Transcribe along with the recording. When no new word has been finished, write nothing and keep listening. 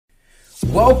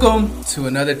Welcome to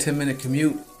another 10-minute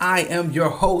commute. I am your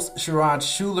host, Sherrod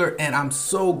Schuler, and I'm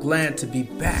so glad to be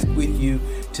back with you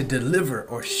to deliver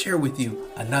or share with you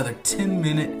another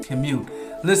 10-minute commute.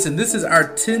 Listen, this is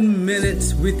our 10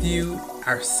 minutes with you,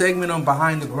 our segment on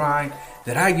Behind the Grind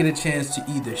that I get a chance to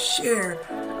either share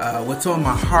what's on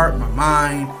my heart, my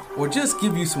mind, or just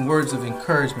give you some words of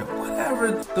encouragement,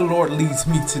 whatever the Lord leads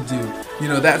me to do. You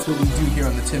know, that's what we do here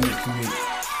on the 10-minute commute.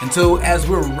 And so as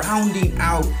we're rounding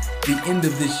out the end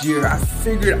of this year, I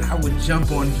figured I would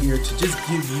jump on here to just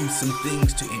give you some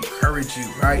things to encourage you,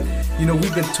 right? You know,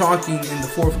 we've been talking in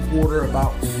the fourth quarter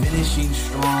about finishing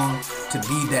strong, to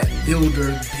be that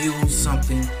builder, build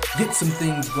something, get some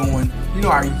things going. You know,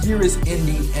 our year is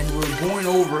ending and we're going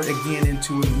over again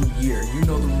into a new year. You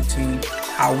know the routine,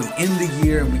 how we end the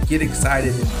year and we get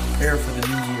excited and prepare for the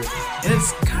new year. And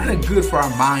it's kind of good for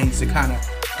our minds to kind of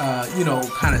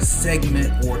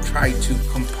segment or try to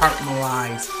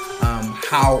compartmentalize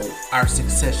how our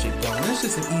success should go. And it's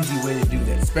just an easy way to do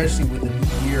that, especially with a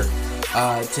new year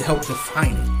to help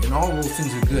define it. And all those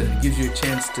things are good. It gives you a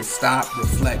chance to stop,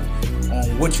 reflect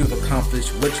on what you've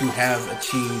accomplished, what you have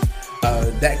achieved.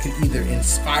 That can either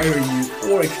inspire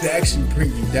you or it could actually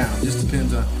bring you down. It just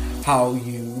depends on how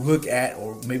you look at,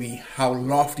 or maybe how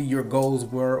lofty your goals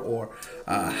were, or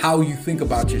how you think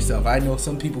about yourself. I know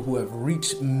some people who have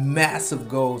reached massive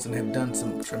goals and have done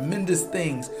some tremendous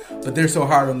things, but they're so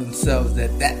hard on themselves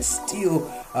that still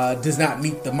does not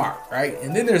meet the mark, right?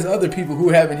 And then there's other people who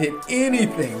haven't hit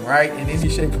anything, right, in any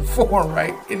shape or form,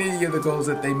 right, in any of the goals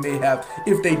that they may have,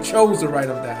 if they chose to write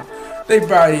them down. They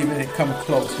probably even had come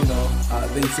close, you know.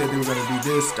 They said they were going to do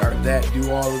this, start that,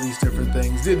 do all of these different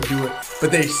things, didn't do it,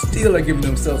 but they still are giving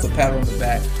themselves a pat on the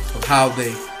back of how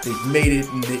they've made it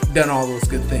and they've done all those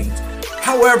good things.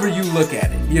 However you look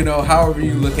at it, you know, however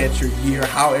you look at your year,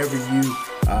 however you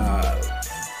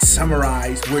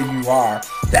summarize where you are,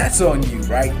 that's on you,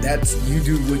 right? That's, you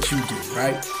do what you do,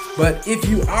 right? But if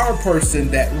you are a person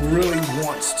that really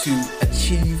wants to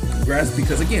achieve, progress,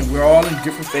 because again, we're all in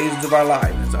different phases of our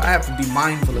life, and so I have to be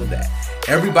mindful of that.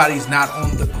 Everybody's not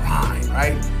on the grind,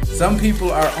 right? Some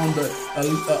people are on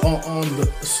the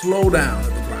slow down of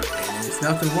the grind, and there's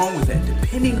nothing wrong with that,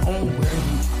 depending on where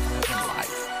you are in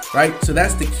life, right? So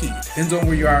that's the key. Depends on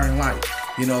where you are in life.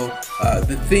 You know,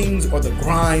 the things or the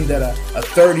grind that a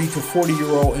 30 to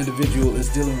 40-year-old individual is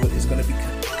dealing with is going to be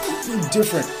completely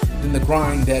different than the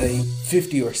grind that a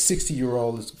 50 or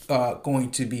 60-year-old is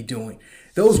going to be doing.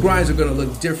 Those grinds are going to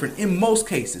look different in most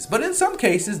cases, but in some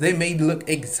cases they may look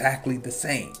exactly the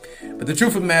same. But the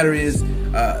truth of the matter is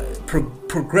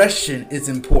progression is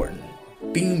important.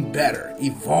 Being better,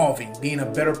 evolving, being a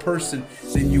better person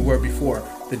than you were before.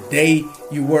 The day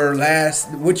you were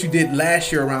what you did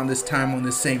last year around this time on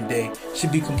the same day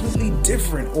should be completely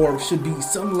different, or should be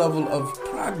some level of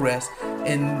progress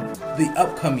in the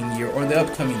upcoming year or the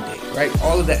upcoming day, right?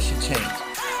 All of that should change.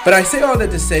 But I say all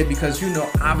that to say, because, you know,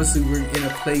 obviously we're in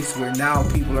a place where now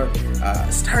people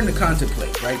are starting to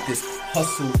contemplate, right, this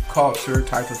hustle culture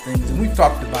type of things. And we've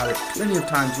talked about it plenty of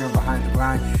times here on Behind the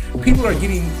Grind. People are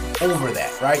getting over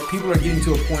that, right? People are getting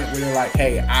to a point where they're like,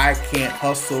 hey, I can't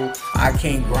hustle, I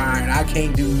can't grind, I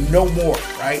can't do no more,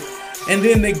 right? And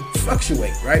then they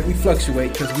fluctuate, right? We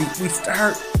fluctuate because we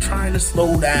start trying to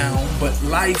slow down, but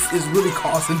life is really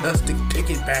causing us to pick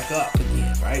it back up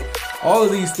again, right? All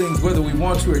of these things, whether we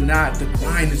want to or not, the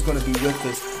grind is going to be with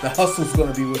us. The hustle is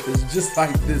going to be with us, just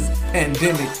like this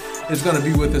pandemic is going to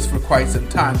be with us for quite some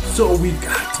time. So we've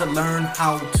got to learn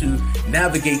how to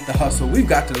navigate the hustle. We've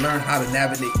got to learn how to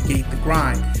navigate the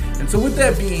grind. And so with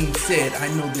that being said, I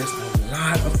know there's a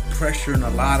lot of pressure and a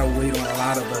lot of weight on a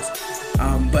lot of us.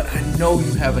 But I know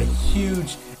you have a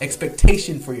huge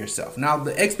expectation for yourself. Now,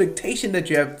 the expectation that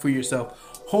you have for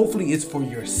yourself, hopefully is for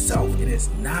yourself. It is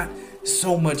not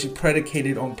so much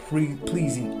predicated on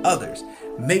pleasing others.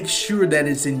 Make sure that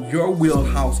it's in your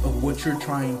wheelhouse of what you're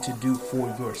trying to do for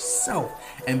yourself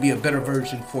and be a better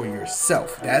version for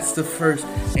yourself. That's the first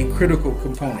and critical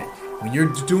component. When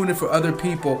you're doing it for other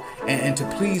people and to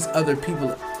please other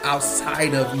people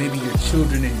outside of maybe your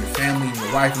children and your family and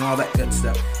your wife and all that good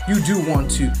stuff, you do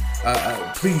want to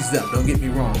please them, don't get me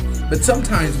wrong. But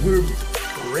sometimes we're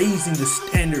raising the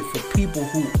standard for people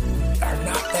who are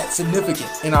not that significant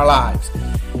in our lives.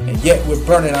 And yet we're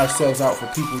burning ourselves out for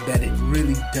people that it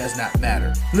really does not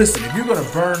matter. Listen, if you're going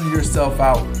to burn yourself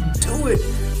out, do it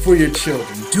for your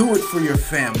children. Do it for your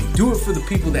family. Do it for the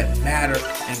people that matter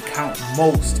and count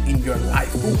most in your life,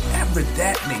 whoever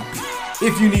that may be.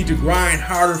 If you need to grind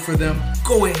harder for them,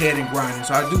 go ahead and grind. And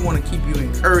so I do want to keep you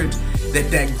encouraged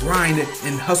that grind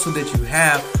and hustle that you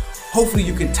have, hopefully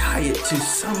you can tie it to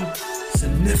some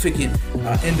significant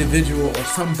individual or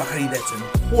somebody that's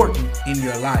important in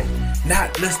your life.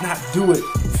 Let's not do it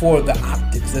for the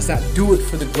optics. Let's not do it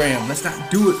for the gram. Let's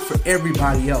not do it for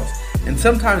everybody else. And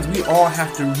sometimes we all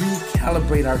have to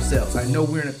recalibrate ourselves. I know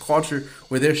we're in a culture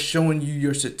where they're showing you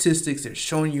your statistics. They're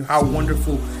showing you how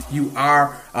wonderful you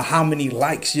are, how many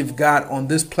likes you've got on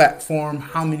this platform,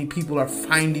 how many people are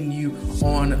finding you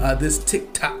on this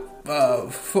TikTok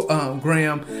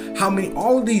gram,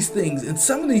 all of these things. And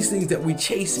some of these things that we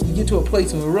chase, we get to a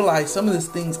place and we realize some of these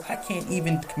things I can't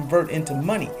even convert into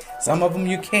money. Some of them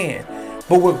you can.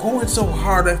 But we're going so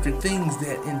hard after things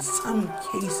that in some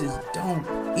cases don't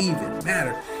even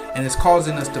matter. And it's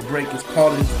causing us to break. It's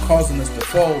causing us to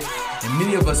fall. And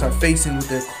many of us are facing what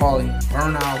they're calling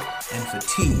burnout and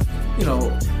fatigue,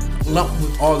 lumped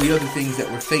with all the other things that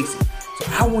we're facing. So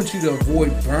I want you to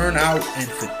avoid burnout and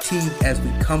fatigue as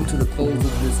we come to the close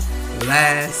of this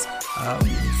last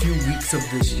few weeks of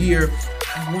this year.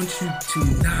 I want you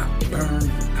to not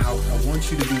burn out. I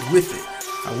want you to be with it.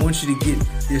 I want you to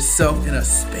get yourself in a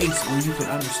space where you can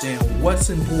understand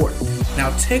what's important. Now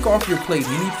take off your plate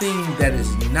anything that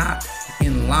is not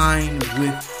in line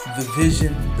with the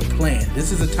vision, the plan.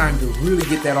 This is a time to really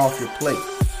get that off your plate.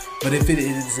 But if it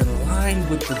is in line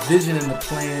with the vision and the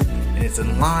plan, and it's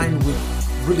in line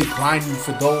with really grinding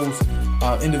for those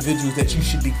individuals that you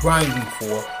should be grinding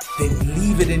for, then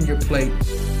leave it in your plate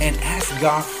and ask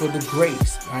God for the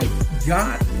grace, right?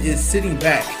 God is sitting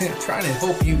back trying to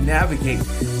help you navigate,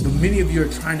 but many of you are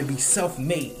trying to be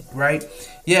self-made, right?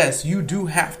 Yes, you do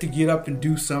have to get up and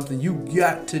do something. You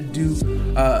got to do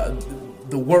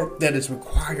the work that is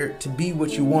required to be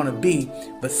what you want to be,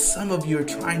 but some of you are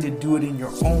trying to do it in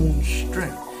your own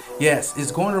strength. Yes,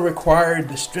 it's going to require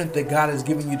the strength that God has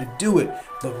given you to do it.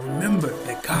 But remember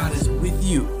that God is with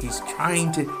you. He's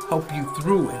trying to help you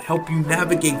through and help you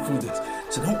navigate through this.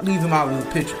 So don't leave him out of the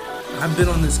picture. I've been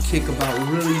on this kick about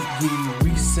really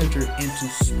getting recentered into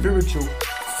spiritual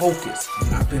focus.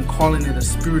 And I've been calling it a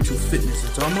spiritual fitness.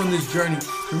 And so I'm on this journey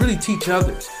to really teach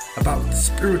others about the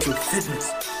spiritual fitness,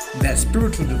 that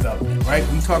spiritual development, right?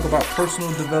 We talk about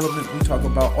personal development. We talk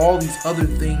about all these other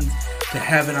things to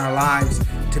have in our lives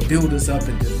to build us up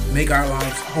and to make our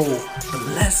lives whole. But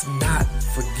let's not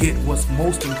forget what's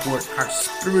most important, our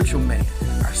spiritual man.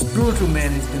 Our spiritual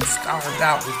man has been starved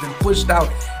out, has been pushed out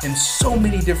in so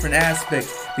many different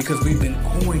aspects because we've been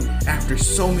going after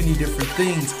so many different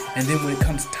things. And then when it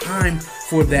comes time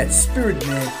for that spirit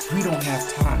man, we don't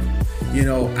have time.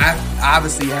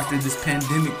 Obviously after this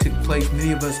pandemic took place,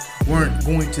 many of us weren't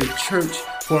going to church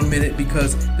for a minute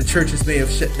because the churches may have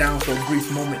shut down for a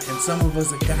brief moment, and some of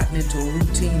us have gotten into a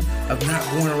routine of not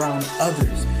going around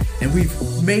others, and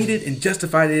we've made it and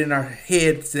justified it in our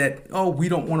heads that we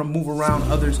don't want to move around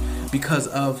others because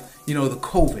of the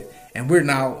COVID, and we're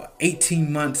now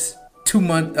 18 months,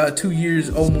 2 years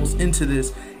almost into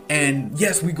this. And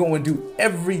yes, we go and do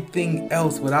everything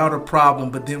else without a problem,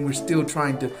 but then we're still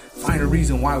trying to find a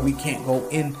reason why we can't go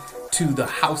into the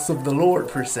house of the Lord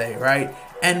per se, right?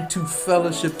 And to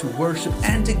fellowship, to worship,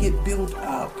 and to get built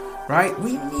up, right?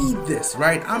 We need this,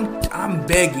 right? I'm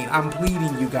begging, I'm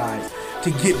pleading you guys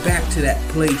to get back to that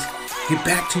place. Get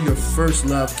back to your first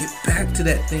love. Get back to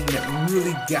that thing that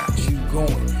really got you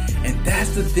going. And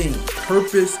that's the thing.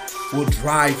 Purpose will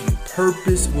drive you.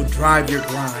 Purpose will drive your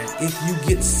grind. If you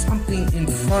get something in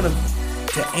front of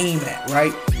you to aim at,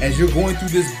 right? As you're going through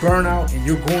this burnout and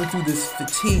you're going through this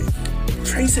fatigue,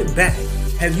 trace it back.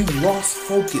 Have you lost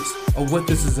focus of what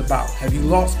this is about? Have you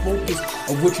lost focus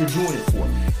of what you're doing it for?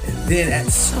 And then at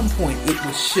some point it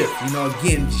will shift.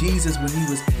 Again, Jesus, when he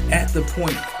was at the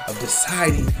point of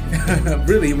deciding,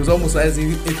 really, it was almost as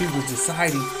if he was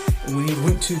deciding. And when he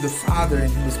went to the Father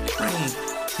and he was praying,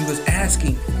 he was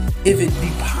asking if it be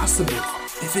possible,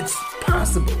 if it's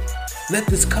possible, let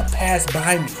this cup pass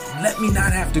by me. Let me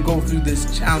not have to go through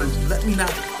this challenge. Let me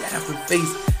not have to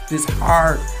face this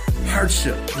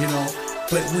hardship,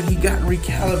 But when he got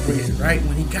recalibrated, right?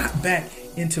 When he got back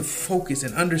into focus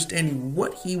and understanding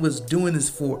what he was doing this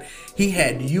for, he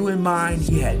had you in mind.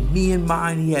 He had me in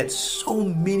mind. He had so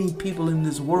many people in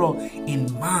this world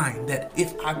in mind that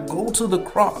if I go to the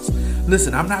cross,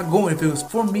 listen, I'm not going. If it was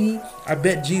for me, I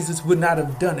bet Jesus would not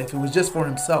have done it. If it was just for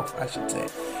himself, I should say,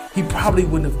 he probably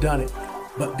wouldn't have done it.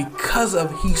 But because of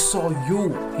he saw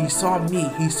you, he saw me,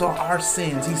 he saw our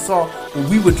sins, he saw where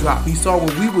we would drop, he saw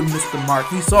where we would miss the mark,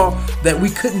 he saw that we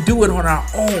couldn't do it on our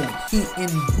own. He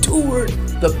endured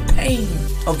the pain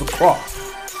of the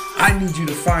cross. I need you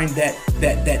to find that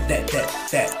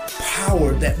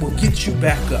power that will get you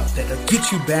back up, that'll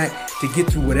get you back to get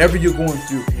through whatever you're going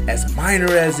through. As minor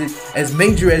as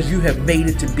major as you have made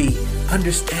it to be,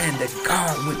 understand that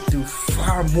God went through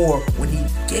far more when he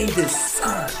gave his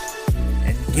son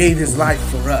and gave his life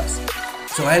for us.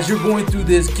 So as you're going through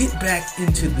this, get back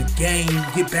into the game,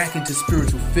 get back into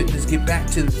spiritual fitness, get back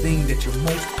to the thing that you're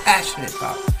most passionate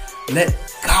about. Let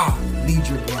God lead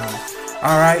your grind.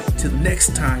 All right, till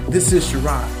next time, this is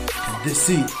Sherrod, and this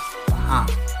is Behind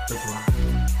the Grind.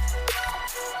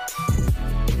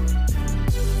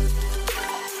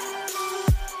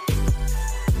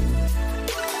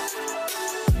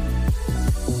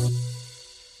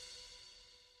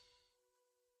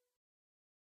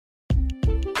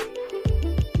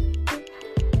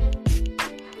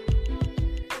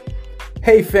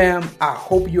 Hey fam, I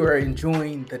hope you are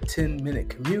enjoying the 10-minute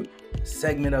commute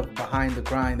segment of Behind the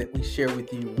Grind that we share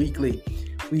with you weekly.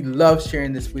 We love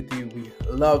sharing this with you. We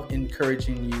love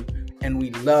encouraging you, and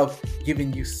we love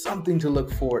giving you something to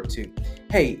look forward to.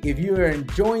 Hey, if you are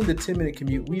enjoying the 10-minute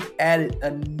commute, we've added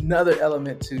another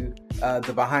element to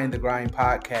the Behind the Grind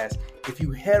podcast. If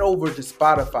you head over to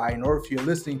Spotify, or if you're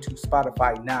listening to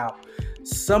Spotify now,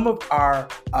 some of our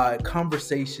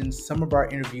conversations, some of our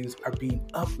interviews are being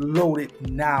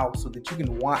uploaded now so that you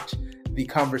can watch the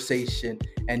conversation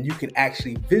and you can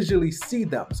actually visually see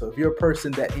them. So if you're a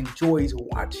person that enjoys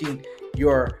watching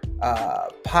your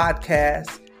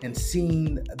podcast and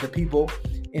seeing the people,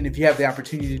 and if you have the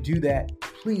opportunity to do that,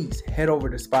 please head over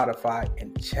to Spotify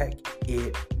and check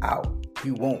it out.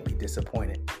 You won't be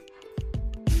disappointed.